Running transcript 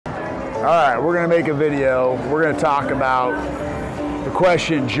All right, we're gonna make a video. We're gonna talk about the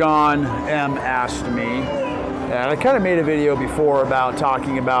question John M. asked me. And I kind of made a video before about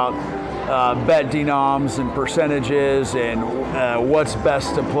talking about bet denoms and percentages and what's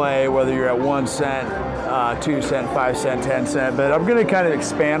best to play, whether you're at 1 cent, 2 cent, 5 cent, 10 cent, but I'm gonna kind of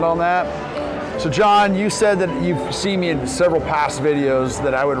expand on that. So John, you said that you've seen me in several past videos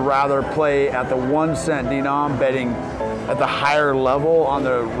that I would rather play at the 1 cent denom, betting at the higher level on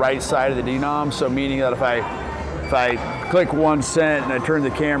the right side of the denom. So meaning that if I click 1 cent and I turn the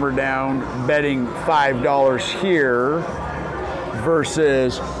camera down, betting $5 here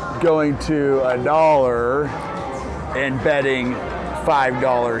versus going to $1 and betting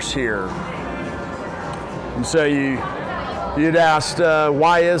 $5 here. And so you'd asked,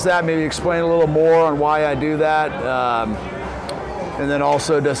 why is that? Maybe explain a little more on why I do that. And then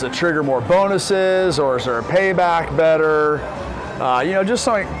also, does it trigger more bonuses, or is there a payback better? You know, just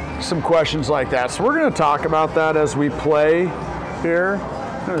some questions like that. So we're gonna talk about that as we play here.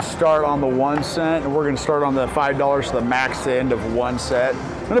 I'm gonna start on the 1 cent, and we're gonna start on the $5 to the max end of 1 cent.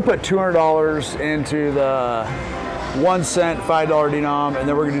 I'm gonna put $200 into the 1 cent $5 denom, and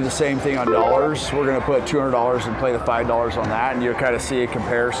then we're gonna do the same thing on dollars. We're gonna put $200 and play the $5 on that, and you'll kind of see a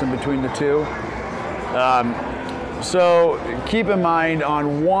comparison between the two. So keep in mind,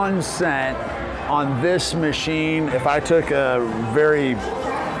 on 1 cent on this machine, if I took a very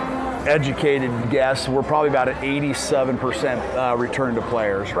educated guess, we're probably about at 87% return to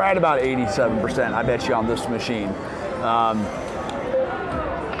players, right about 87%, I bet you, on this machine.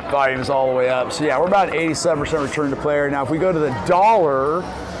 Volume's all the way up. So yeah, we're about 87% return to player. Now if we go to the dollar,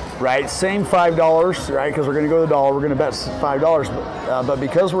 right, same $5, right, because we're gonna go to the dollar, we're gonna bet $5, but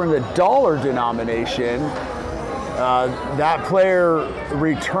because we're in the dollar denomination, that player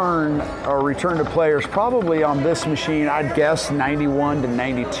return to players probably on this machine, I'd guess 91 to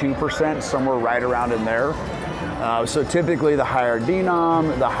 92%, somewhere right around in there. So typically the higher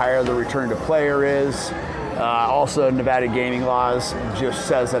denom, the higher the return to player is. Also, Nevada gaming laws just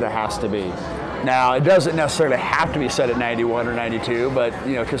says that it has to be. Now, it doesn't necessarily have to be set at 91 or 92, but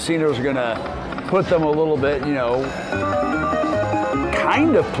you know, casinos are gonna put them a little bit, you know,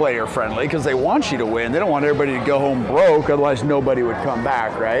 kind of player friendly, because they want you to win. They don't want everybody to go home broke, otherwise nobody would come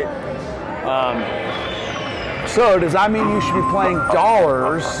back, right? So does that mean you should be playing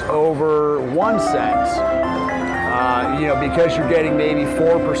dollars over 1 cent? You know, because you're getting maybe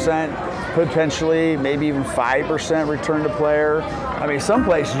 4%, potentially, maybe even 5% return to player. I mean, some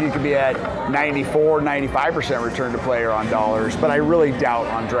places you could be at 94, 95% return to player on dollars, but I really doubt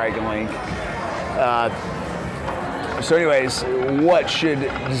on Dragon Link. So anyways,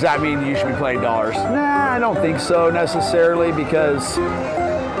 does that mean you should be playing dollars? Nah, I don't think so necessarily, because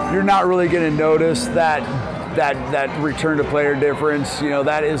you're not really gonna notice that return to player difference. You know,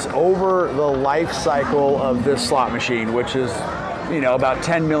 that is over the life cycle of this slot machine, which is, you know, about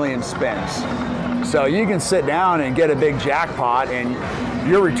 10 million spins. So you can sit down and get a big jackpot, and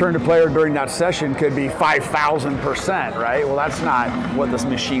your return to player during that session could be 5,000%, right? Well, that's not what this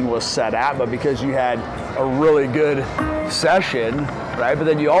machine was set at, but because you had a really good session, right? But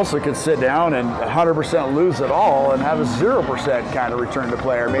then you also could sit down and 100% lose it all and have a 0% kind of return to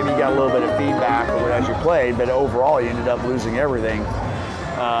player. Maybe you got a little bit of feedback as you played, but overall you ended up losing everything.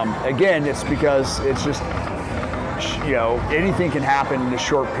 Again, it's because it's just, you know, anything can happen in a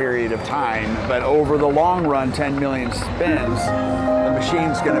short period of time, but over the long run, 10 million spins, the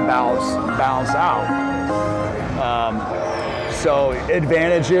machine's gonna balance out. So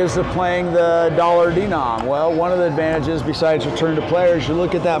advantages of playing the dollar denom. Well, one of the advantages besides return to players, you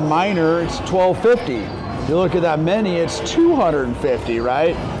look at that minor, it's $12.50. You look at that mini, it's $250,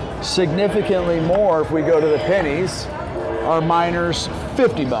 right? Significantly more if we go to the pennies. Our minor's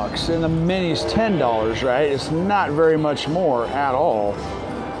 $50 and the mini's $10, right? It's not very much more at all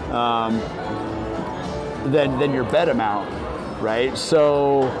than your bet amount, right?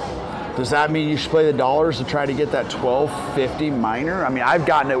 So does that mean you should play the dollars to try to get that $12.50 minor? I mean, I've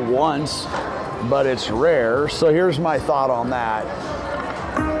gotten it once, but it's rare. So here's my thought on that.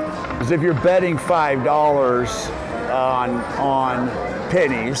 Is if you're betting $5 on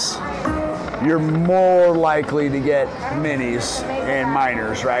pennies, you're more likely to get minis and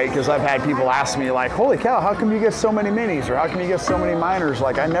minors, right? Because I've had people ask me like, holy cow, how come you get so many minis? Or how come you get so many minors?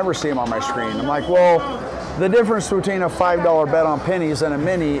 Like, I never see them on my screen. I'm like, well, the difference between a $5 bet on pennies and a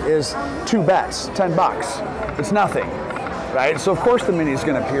mini is 2 bets, 10 bucks. It's nothing, right? So of course the mini is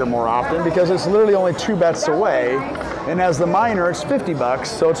gonna appear more often because it's literally only 2 bets away. And as the minor, it's 50 bucks,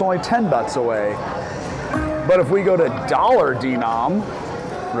 so it's only 10 bets away. But if we go to dollar denom,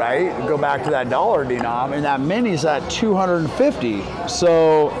 right? Go back to that dollar denom, and that mini's at 250.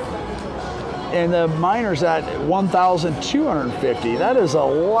 So and the minor's at 1,250. That is a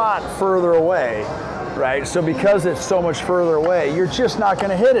lot further away, right? So because it's so much further away, you're just not going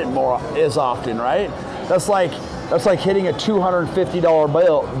to hit it as often, right? That's like hitting a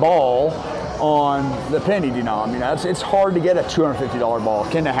 $250 ball on the penny denom. I mean, it's hard to get a $250 ball.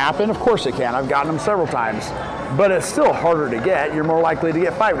 Can it happen? Of course it can. I've gotten them several times, but it's still harder to get. You're more likely to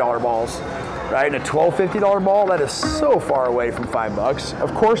get $5 balls, right? And a $12.50 ball, that is so far away from $5.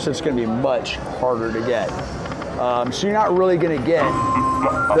 Of course it's going to be much harder to get. So you're not really going to get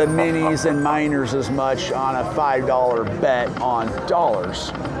the minis and minors as much on a $5 bet on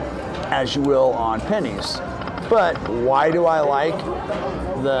dollars as you will on pennies. But why do I like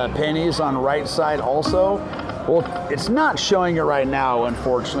the pennies on the right side also? Well, it's not showing it right now,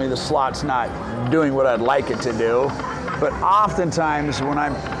 unfortunately. The slot's not doing what I'd like it to do. But oftentimes when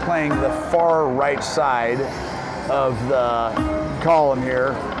I'm playing the far right side of the column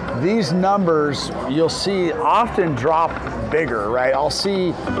here, these numbers you'll see often drop bigger, right? I'll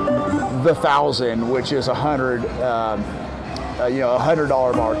see the 1,000, which is 100, $100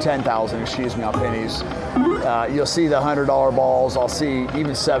 ball, 10,000, excuse me, on pennies. You'll see the $100 balls. I'll see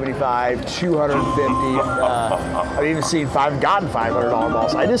even 75, 250. I've even seen gotten $500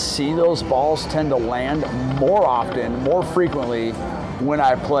 balls. I just see those balls tend to land more often, more frequently when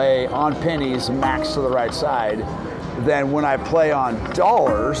I play on pennies max to the right side than when I play on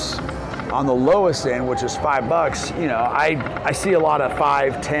dollars on the lowest end, which is $5. You know, I see a lot of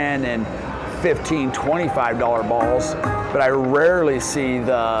 $5, $10, and $15, $25 balls, but I rarely see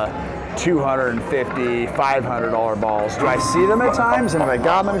the $250, $500 balls. Do I see them at times? And have I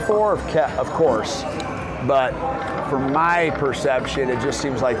got them before? Of course. But from my perception, it just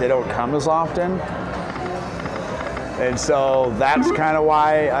seems like they don't come as often. And so that's kind of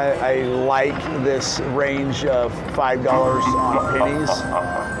why I like this range of $5 on pennies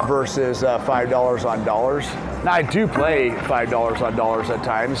versus $5 on dollars. Now I do play $5 on dollars at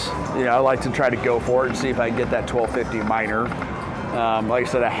times. You know, I like to try to go for it and see if I can get that 1250 minor. Like I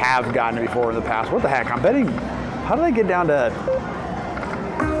said, I have gotten it before in the past. What the heck? I'm betting. How did I get down to?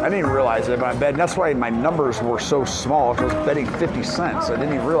 I didn't even realize it, but I'm betting. That's why my numbers were so small, because I was betting 50 cents. I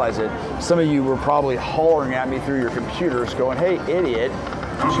didn't even realize it. Some of you were probably hollering at me through your computers, going, "Hey, idiot,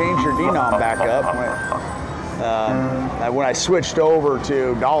 change your denom back up." When I switched over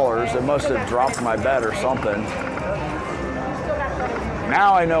to dollars, it must have dropped my bet or something.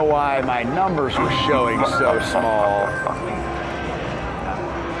 Now I know why my numbers were showing so small.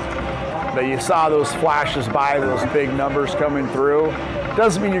 But you saw those flashes by, those big numbers coming through.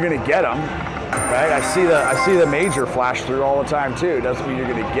 Doesn't mean you're going to get them, right? I see the major flash through all the time too. Doesn't mean you're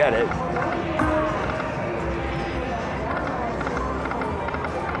going to get it.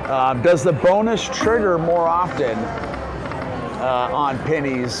 Does the bonus trigger more often on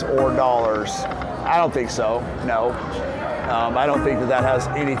pennies or dollars? I don't think so. No, I don't think that has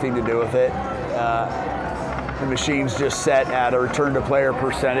anything to do with it. The machine's just set at a return to player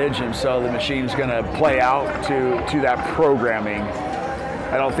percentage, and so the machine's going to play out to that programming.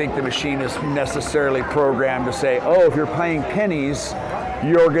 I don't think the machine is necessarily programmed to say, oh, if you're playing pennies,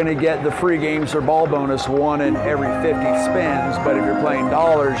 you're going to get the free games or ball bonus 1 in every 50 spins, but if you're playing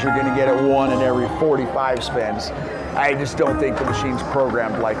dollars, you're going to get it 1 in every 45 spins. I just don't think the machine's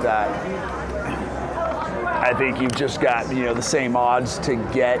programmed like that. I think you've just got, the same odds to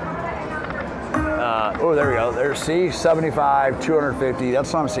get. Oh, there we go. There, see, 75, 250.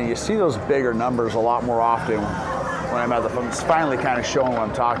 That's what I'm saying. You see those bigger numbers a lot more often when I'm at the phone. It's finally kind of showing what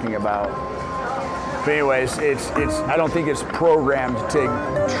I'm talking about. But anyways, I don't think it's programmed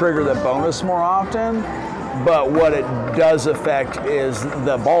to trigger the bonus more often, but what it does affect is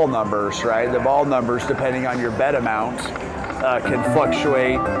the ball numbers, right? The ball numbers, depending on your bet amount, can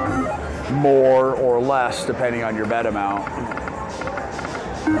fluctuate more or less depending on your bet amount.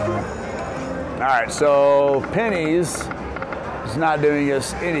 All right, so pennies is not doing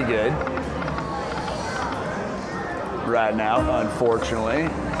us any good right now, unfortunately.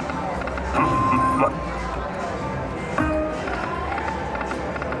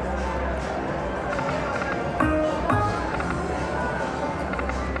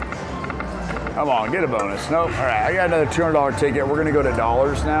 Come on, get a bonus. Nope. All right, I got another $200 ticket. We're gonna go to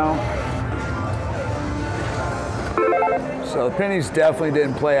dollars now. So the pennies definitely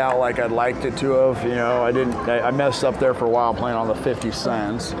didn't play out like I'd liked it to have. I messed up there for a while playing on the 50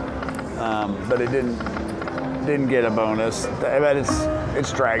 cents, but it didn't get a bonus. But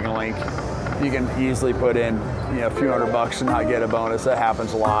it's Dragon Link. You can easily put in a few $100 and not get a bonus. That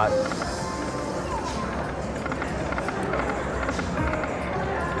happens a lot.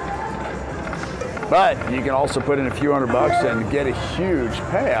 But you can also put in a few $100 and get a huge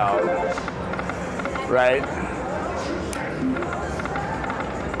payout. right?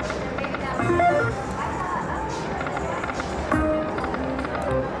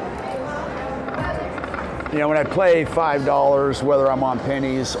 You know, when I play $5, whether I'm on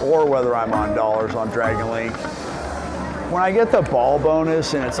pennies or whether I'm on dollars on Dragon Link, when I get the ball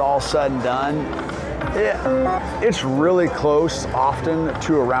bonus and it's all said and done, it's really close often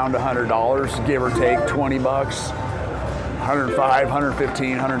to around $100, give or take 20 bucks, 105, 115,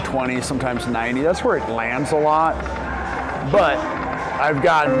 120, sometimes 90. That's where it lands a lot. But I've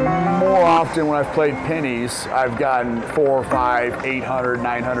gotten more often when I've played pennies, I've gotten $400, $500, $800,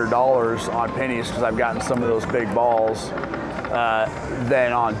 $900 on pennies because I've gotten some of those big balls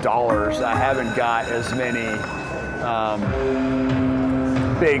than on dollars. I haven't got as many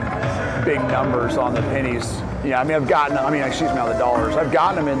big numbers on the pennies. Yeah, I mean, on the dollars. I've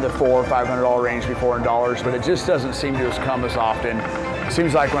gotten them in the $400 or $500 range before in dollars, but it just doesn't seem to come as often. It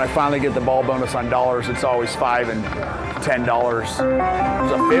seems like when I finally get the ball bonus on dollars, it's always $5 and $10. If it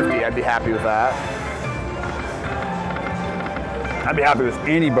was a 50, I'd be happy with that. I'd be happy with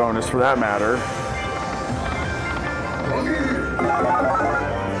any bonus for that matter.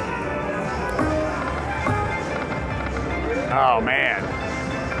 Oh man.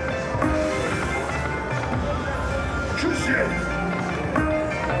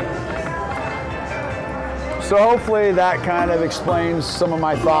 So hopefully that kind of explains some of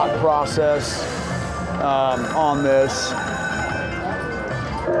my thought process on this,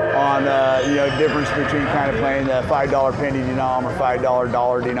 on difference between kind of playing the $5 penny denom or $5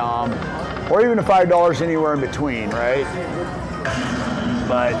 dollar denom, or even the $5 anywhere in between, right?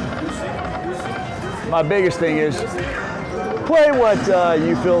 But my biggest thing is play what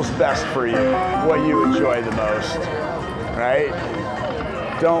you feel's best for you, what you enjoy the most, right?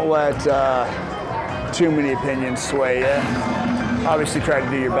 Don't let too many opinions sway you. Obviously try to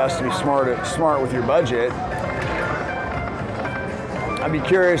do your best to be smart with your budget. I'd be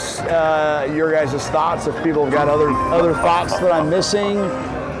curious your guys' thoughts, if people have got other thoughts that I'm missing,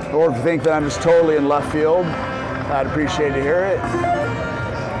 or if you think that I'm just totally in left field. I'd appreciate to hear it.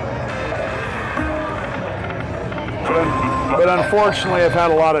 But unfortunately, I've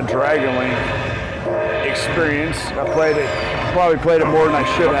had a lot of Dragon Link experience. Probably played it more than I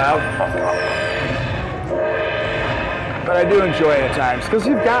should have. But I do enjoy it at times because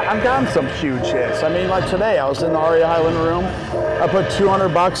I've gotten some huge hits. I mean, like today, I was in the Aria Highland room. I put 200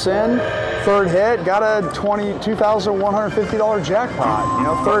 bucks in, third hit, got a $2,150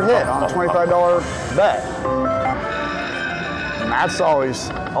 jackpot. Third hit on a $25 bet. And that's always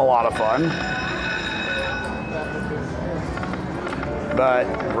a lot of fun. But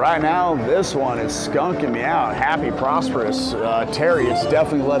right now, this one is skunking me out. Happy Prosperous. Terry has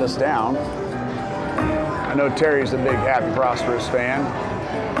definitely let us down. I know Terry's a big Happy Prosperous fan.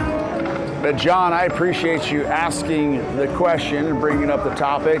 But John, I appreciate you asking the question and bringing up the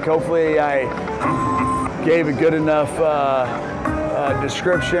topic. Hopefully I gave a good enough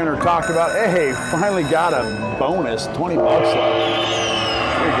description or talked about, hey, finally got a bonus, 20 bucks left.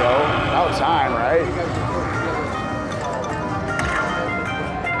 There you go, about time, right?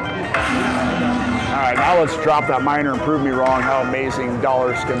 All right, now let's drop that minor and prove me wrong how amazing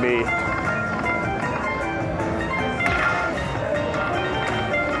dollars can be.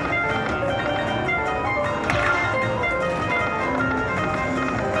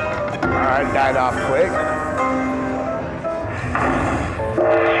 All right, died off quick.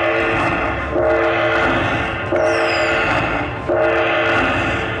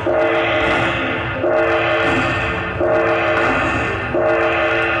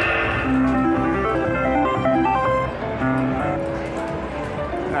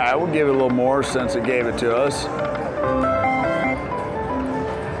 We'll give it a little more since it gave it to us.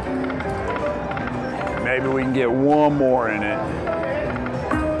 Maybe we can get one more in it.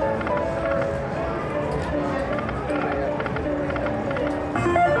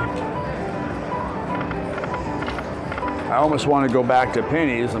 I almost want to go back to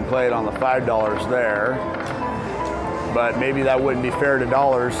pennies and play it on the $5 there. But maybe that wouldn't be fair to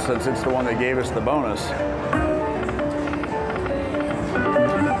dollars since it's the one that gave us the bonus.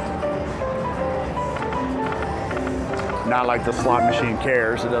 Not like the slot machine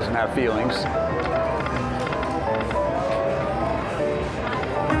cares, it doesn't have feelings.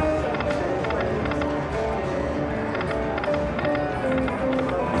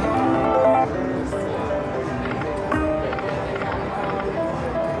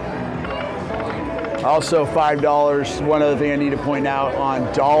 Also $5, one other thing I need to point out, on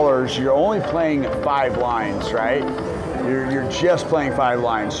dollars, you're only playing 5 lines, right? You're just playing 5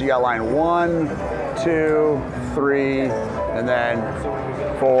 lines. So you got line 1, 2, 3, and then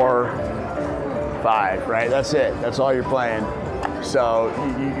 4, 5, right? That's it. That's all you're playing. So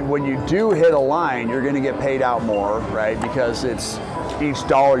when you do hit a line, you're going to get paid out more, right? Because it's each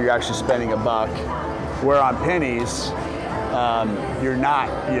dollar you're actually spending $1. Where on pennies, you're not,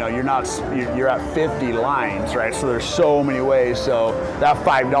 you're at 50 lines, right? So there's so many ways. So that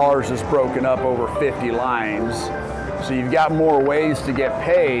 $5 is broken up over 50 lines. So you've got more ways to get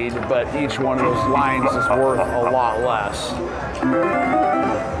paid, but each one of those lines is worth a lot less.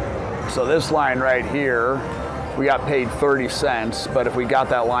 So this line right here, we got paid 30 cents, but if we got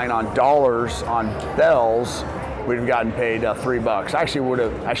that line on dollars on bells, we'd have gotten paid $3. Actually,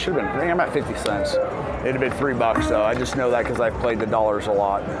 I should have been, I think I'm at 50 cents. It'd have been $3 though. I just know that because I've played the dollars a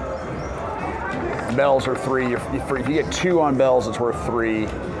lot. Bells are 3. If you get 2 on bells, it's worth 3.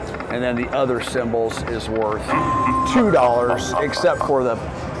 And then the other symbols is worth $2, except for the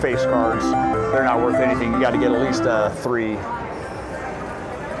face cards. They're not worth anything. You got to get at least 3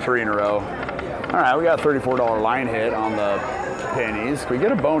 in a row. All right, we got a $34 line hit on the pennies. We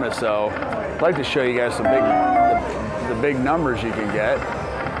get a bonus though. I'd like to show you guys the big numbers you can get.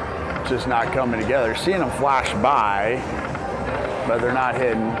 Just not coming together. You're seeing them flash by, but they're not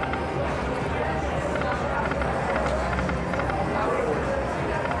hidden.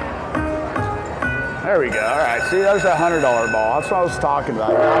 There we go. All right, see, there's a $100 ball. That's what I was talking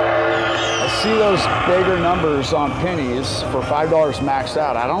about. I see those bigger numbers on pennies for $5 maxed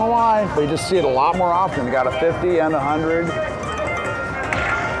out. I don't know why, but you just see it a lot more often. You got a 50 and a 100.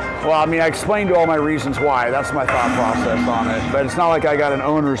 Well, I mean, I explained you all my reasons why. That's my thought process on it. But it's not like I got an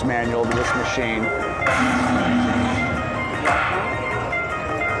owner's manual to this machine.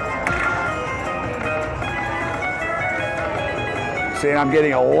 See, and I'm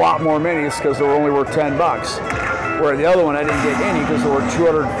getting a lot more minis because they were only worth $10. Where the other one I didn't get any because they were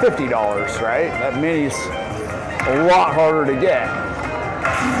 $250, right? That mini's a lot harder to get.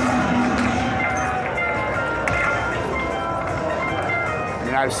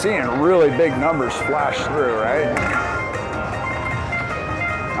 And I've seen really big numbers flash through, right?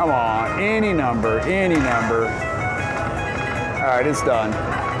 Come on, any number, any number. All right, it's done.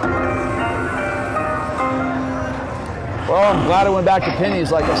 Well, I'm glad I went back to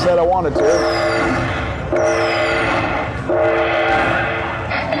pennies like I said I wanted to.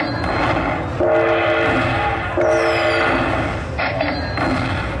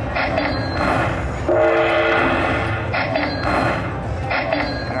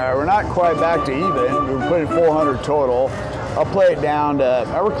 We're not quite back to even. We're putting 400 total. I'll play it down to,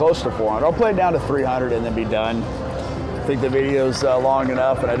 we're close to 400. I'll play it down to 300 and then be done. I think the video's long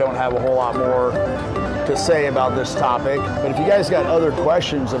enough and I don't have a whole lot more to say about this topic. But if you guys got other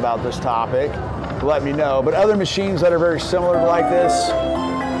questions about this topic, let me know. But other machines that are very similar to like this,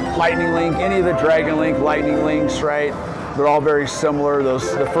 Lightning Link, any of the Dragon Link, Lightning Links, right? They're all very similar. The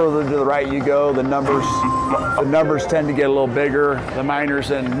further to the right you go, the numbers tend to get a little bigger. The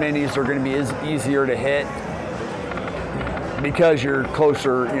minors and minis are going to be easier to hit because you're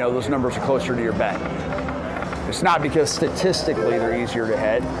closer, those numbers are closer to your bet. It's not because statistically they're easier to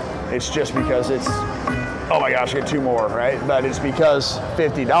hit. It's just because it's, oh my gosh, get 2 more, right? But it's because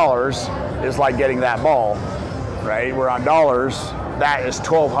 $50 is like getting that ball, right? Where on dollars, that is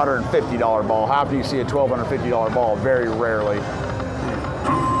 $1,250 ball. How often do you see a $1,250 ball? Very rarely.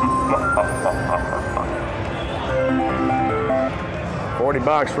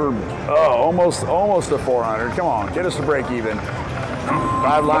 $40 for, almost a 400. Come on, get us a break even.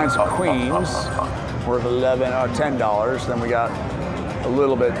 5 lines of queens, worth $10. Then we got a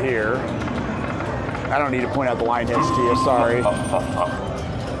little bit here. I don't need to point out the line hits to you, sorry.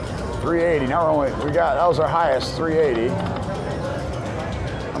 380, now that was our highest, 380.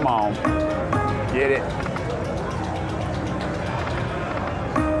 Come on, get it.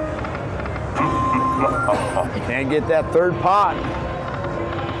 You can't get that third pot.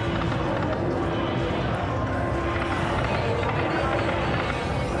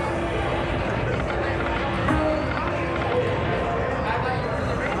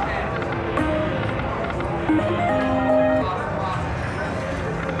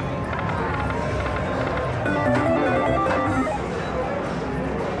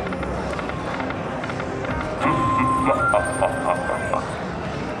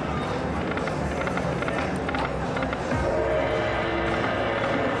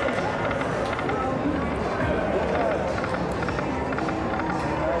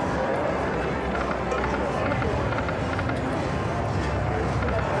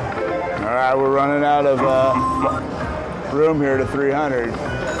 All right, we're running out of room here to 300.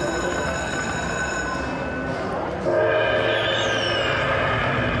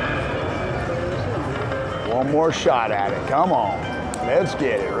 One more shot at it, come on. Let's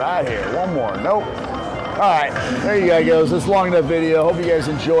get it right here. One more. Nope. All right, there you guys go. This long enough video. Hope you guys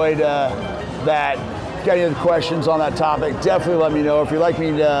enjoyed that. If you got any other questions on that topic, definitely let me know. If you'd like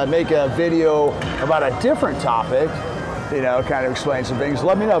me to make a video about a different topic, you know, kind of explain some things,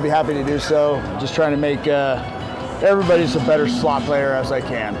 let me know. I'll be happy to do so. Just trying to make everybody just a better slot player as I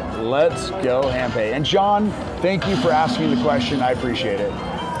can. Let's go Handpay. And John, thank you for asking the question. I appreciate it.